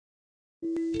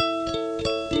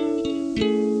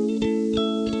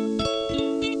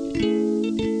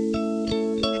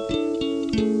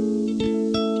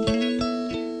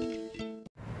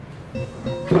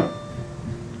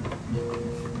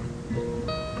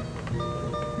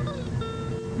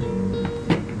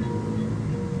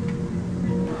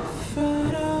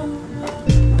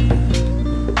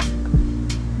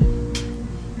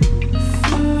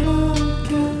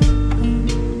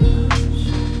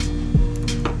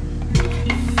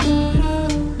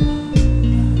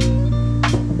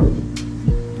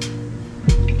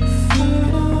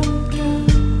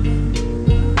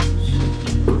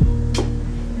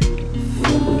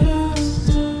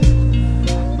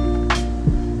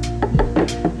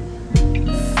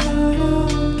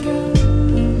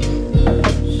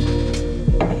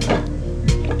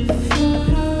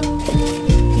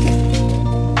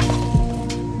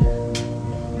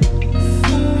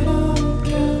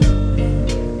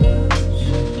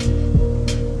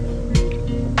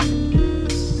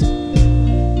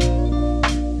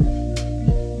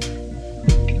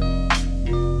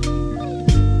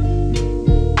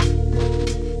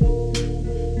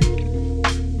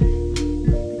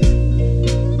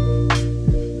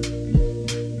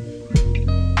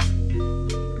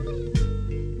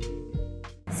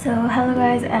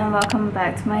and welcome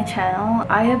back to my channel.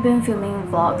 I have been filming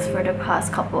vlogs for the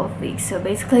past couple of weeks, so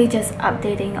basically just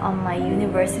updating on my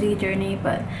university journey,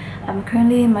 but I'm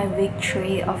currently in my week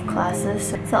 3 of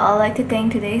classes. So I'd like to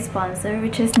thank today's sponsor,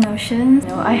 which is Notion.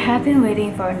 I have been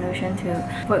waiting for Notion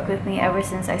to work with me ever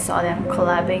since I saw them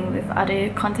collabing with other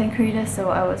content creators, so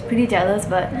I was pretty jealous,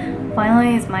 but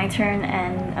finally it's my turn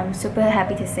and I'm super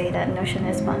happy to say that Notion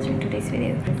is sponsoring today's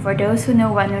video. For those who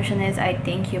know what Notion is, I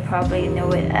think you probably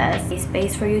know it as a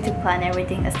space for you to plan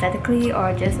everything aesthetically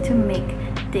or just to make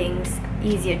things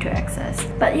easier to access.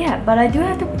 But I do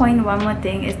have to point one more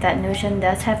thing is that Notion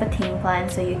does have a team plan,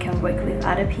 so you can work with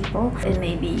other people. It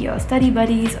may be your study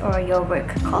buddies or your work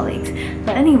colleagues.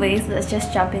 But anyways, let's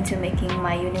just jump into making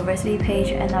my university page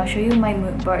and I'll show you my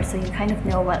mood board so you kind of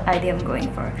know what idea I'm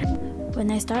going for. When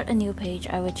I start a new page,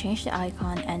 I would change the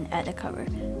icon and add a cover.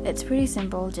 It's pretty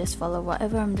simple, just follow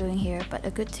whatever I'm doing here, but a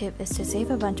good tip is to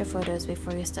save a bunch of photos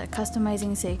before you start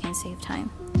customizing so you can save time.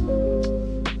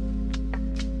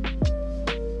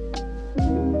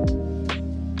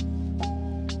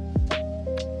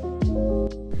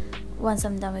 Once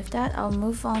I'm done with that, I'll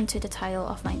move on to the title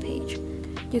of my page.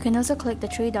 You can also click the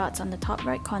 3 dots on the top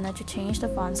right corner to change the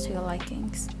fonts to your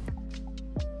likings.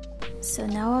 So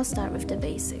now I'll start with the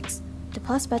basics. The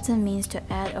plus button means to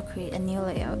add or create a new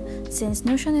layout. Since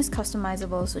Notion is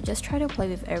customizable, so just try to play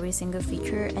with every single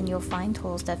feature and you'll find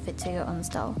tools that fit to your own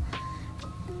style.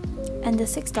 And the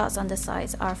 6 dots on the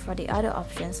sides are for the other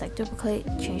options like duplicate,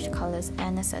 change the colors,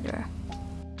 and etc.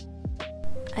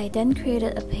 I then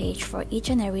created a page for each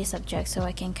and every subject so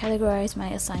I can categorize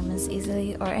my assignments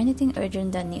easily or anything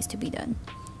urgent that needs to be done.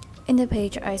 In the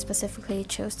page, I specifically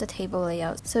chose the table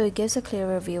layout so it gives a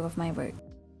clearer view of my work.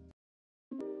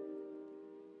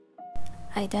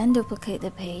 I then duplicate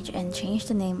the page and change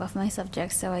the name of my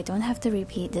subject so I don't have to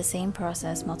repeat the same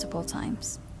process multiple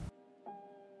times.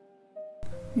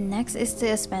 Next is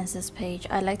the expenses page.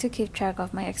 I like to keep track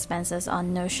of my expenses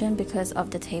on Notion because of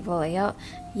the table layout.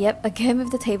 Yep, again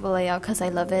with the table layout because I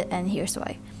love it, and here's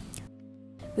why.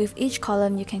 With each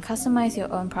column, you can customize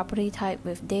your own property type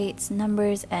with dates,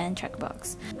 numbers, and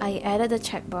checkbox. I added a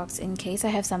checkbox in case I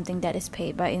have something that is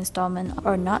paid by installment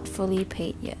or not fully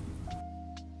paid yet.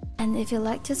 And if you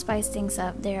like to spice things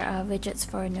up, there are widgets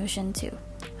for Notion too.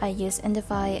 I use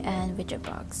Indify and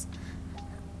Widgetbox.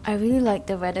 I really like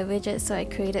the weather widget, so I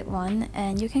created one,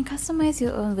 and you can customize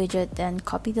your own widget, then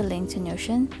copy the link to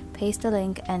Notion, paste the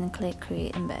link, and click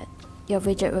Create Embed. Your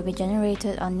widget will be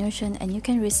generated on Notion and you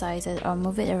can resize it or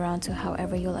move it around to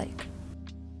however you like.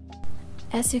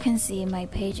 As you can see, my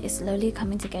page is slowly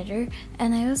coming together,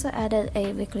 and I also added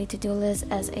a weekly to-do list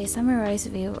as a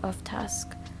summarized view of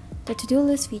tasks. The to-do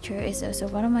list feature is also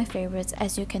one of my favorites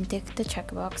as you can tick the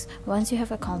checkbox once you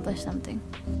have accomplished something.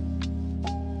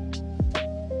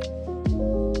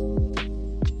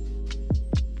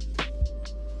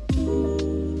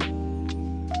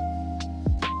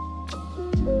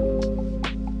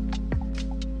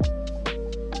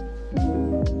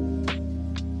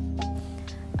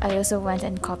 I also went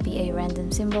and copied a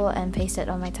random symbol and pasted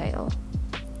on my title.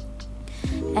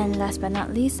 And last but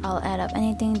not least, I'll add up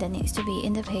anything that needs to be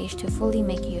in the page to fully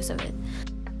make use of it.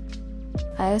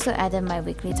 I also added my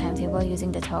weekly timetable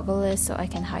using the toggle list so I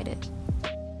can hide it.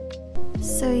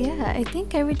 So yeah, I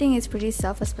think everything is pretty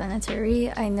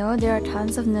self-explanatory. I know there are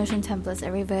tons of Notion templates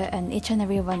everywhere and each and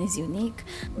every one is unique,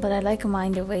 but I like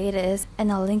mine the way it is,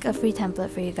 and I'll link a free template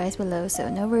for you guys below, so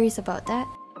no worries about that.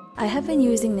 I have been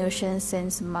using Notion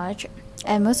since March,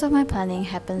 and most of my planning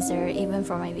happens there even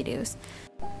for my videos.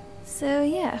 So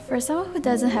yeah, for someone who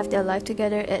doesn't have their life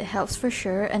together, it helps for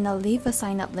sure, and I'll leave a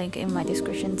sign up link in my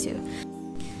description too.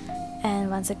 And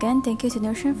once again, thank you to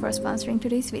Notion for sponsoring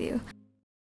today's video.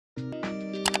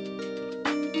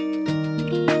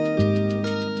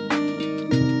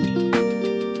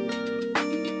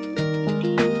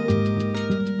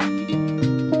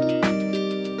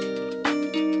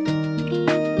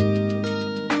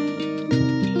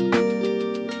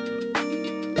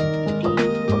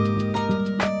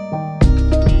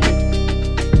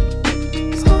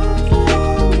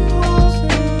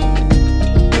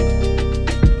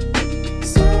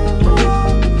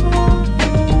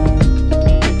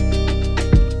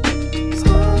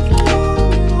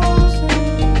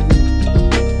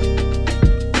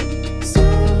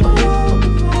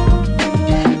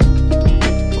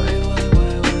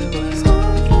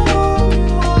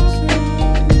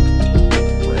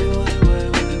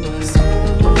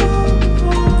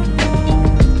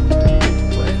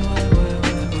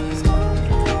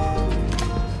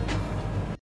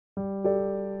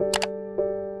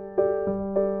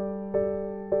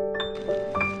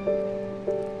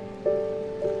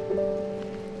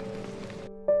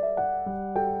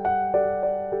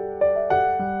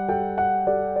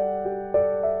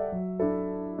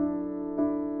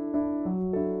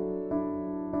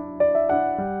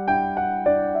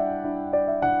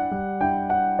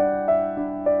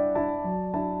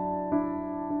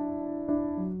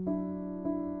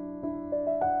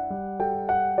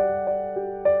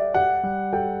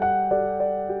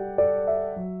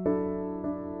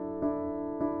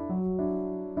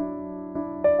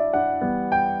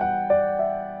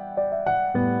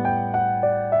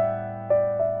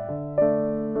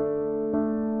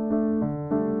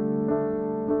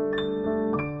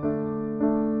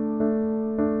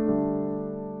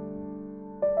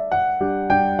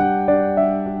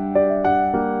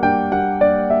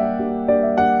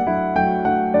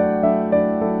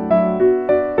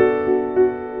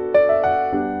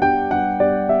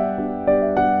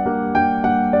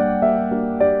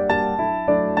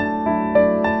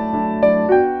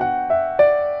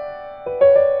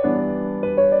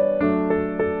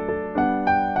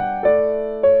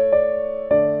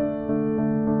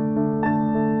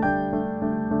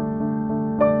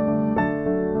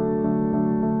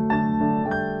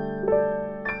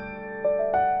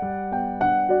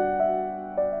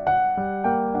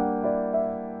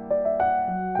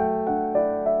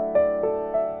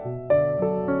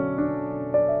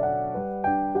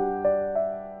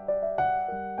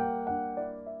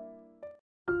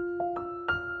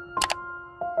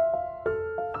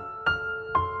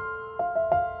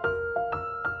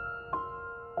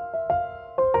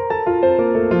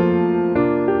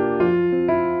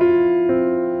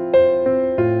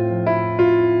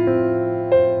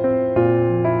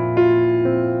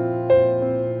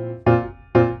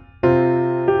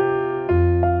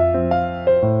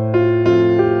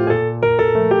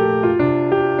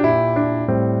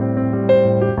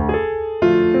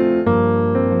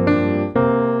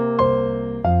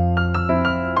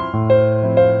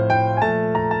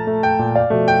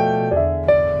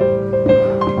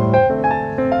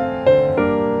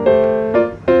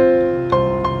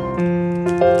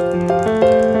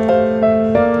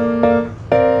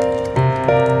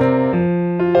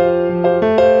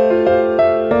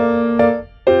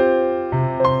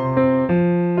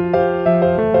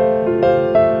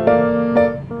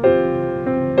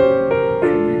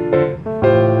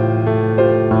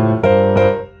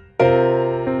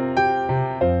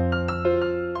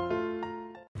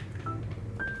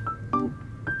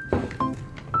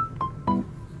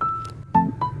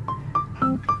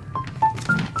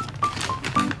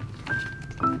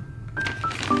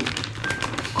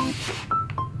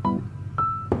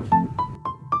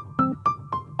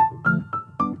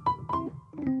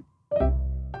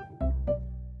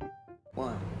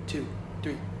 2,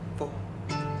 3, 4.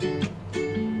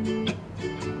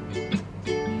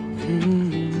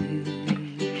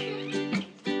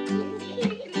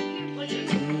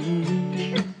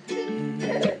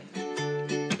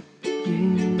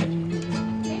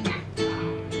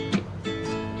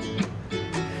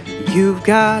 You've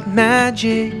got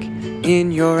magic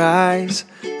in your eyes,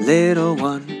 little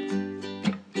one,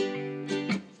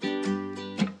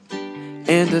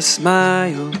 and a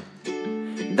smile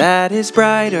that is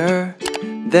brighter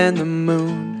than the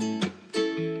moon.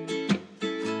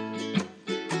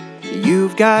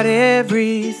 You've got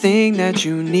everything that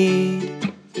you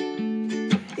need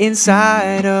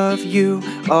inside of you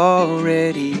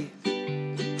already,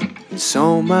 and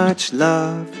so much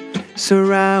love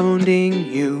surrounding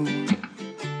you.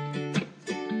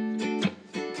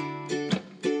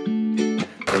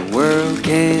 The world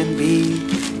can be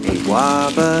a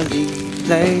wobbly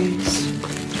place.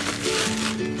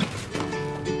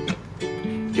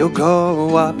 You'll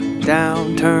go up,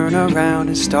 down, turn around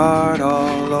and start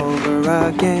all over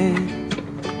again.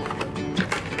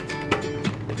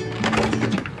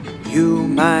 You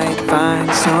might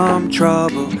find some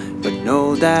trouble, but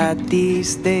know that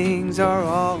these things are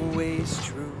always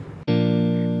true.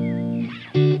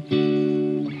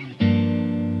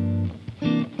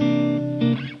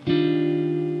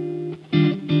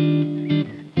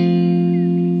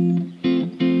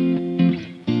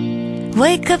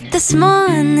 Wake up this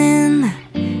morning,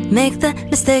 make the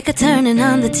mistake of turning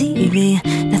on the TV.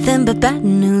 Nothing but bad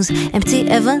news, empty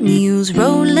avenues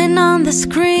rolling on the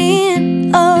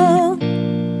screen. Oh,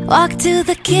 walk to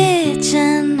the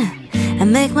kitchen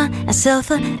and make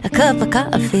myself a cup of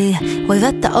coffee. Wave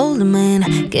at the older man,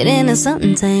 getting in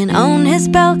something tame on his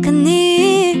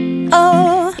balcony.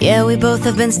 Oh, yeah, we both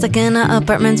have been stuck in our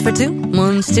apartments for 2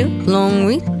 months too long.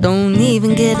 We don't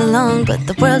even get along, but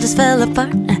the world just fell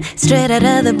apart straight out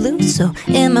of the blue. So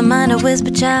in my mind I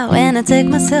whisper ciao and I take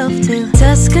myself to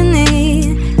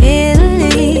Tuscany,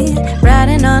 Italy,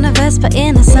 riding on a Vespa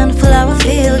in a sunflower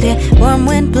field. Yeah, warm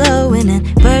wind blowing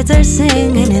and birds are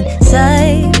singing in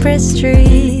cypress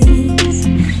trees.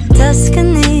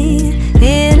 Tuscany,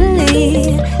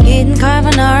 Italy, eating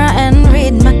carbonara and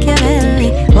reading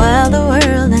Machiavelli. While the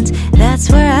world ends, that's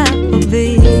where I will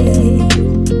be.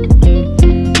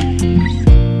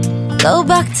 Go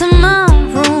back to my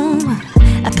room,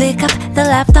 I pick up the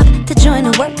laptop to join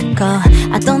a work call.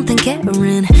 I don't think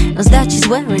Erin knows that she's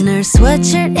wearing her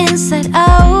sweatshirt inside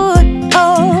out.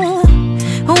 Oh,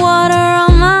 water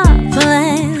on my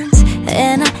plants,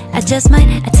 and I just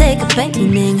might take a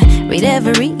painting, read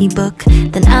every ebook,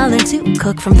 then I'll learn to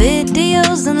cook from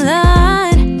videos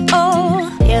online.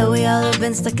 Oh, yeah, we all have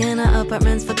been stuck in our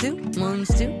apartments for 2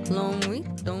 months too long.